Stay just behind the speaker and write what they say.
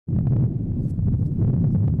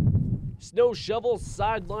Snow shovels,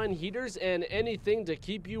 sideline heaters, and anything to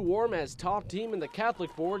keep you warm as top team in the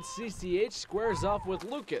Catholic board, CCH squares off with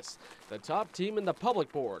Lucas, the top team in the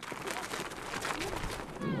public board.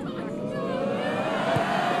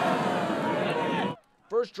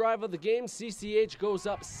 First drive of the game, CCH goes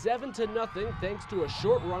up 7-0 thanks to a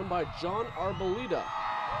short run by John Arboleda.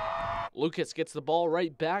 Lucas gets the ball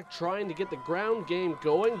right back, trying to get the ground game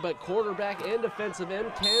going, but quarterback and defensive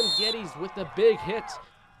end Cam Geddes with the big hit.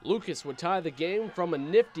 Lucas would tie the game from a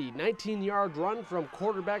nifty 19-yard run from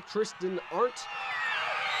quarterback Tristan Arndt.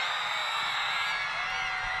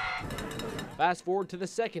 Fast forward to the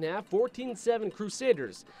second half, 14-7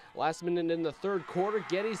 Crusaders. Last minute in the third quarter,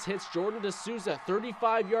 Geddes hits Jordan D'Souza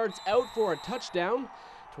 35 yards out for a touchdown,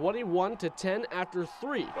 21-10 after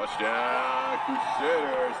 3. Touchdown,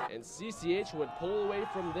 Crusaders! And CCH would pull away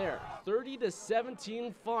from there,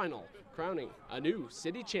 30-17 final, crowning a new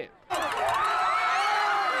city champ.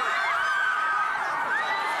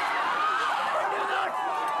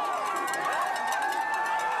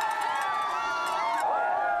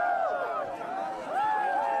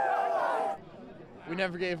 We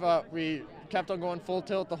never gave up. We kept on going full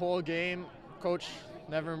tilt the whole game. Coach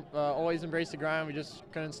never always embraced the grind. We just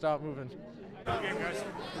couldn't stop moving. Good game, guys.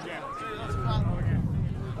 Good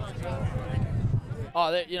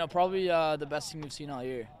game. Probably the best team we've seen all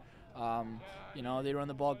year. They run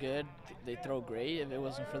the ball good. They throw great. If it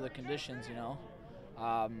wasn't for the conditions,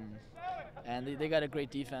 and they got a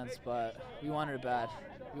great defense, but we wanted it bad.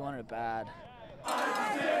 We wanted it bad.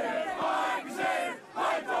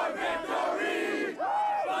 Fight for victory!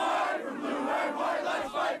 Fight from blue and white, let's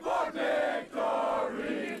fight for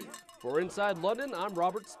victory! For Inside London, I'm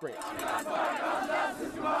Robert Springett.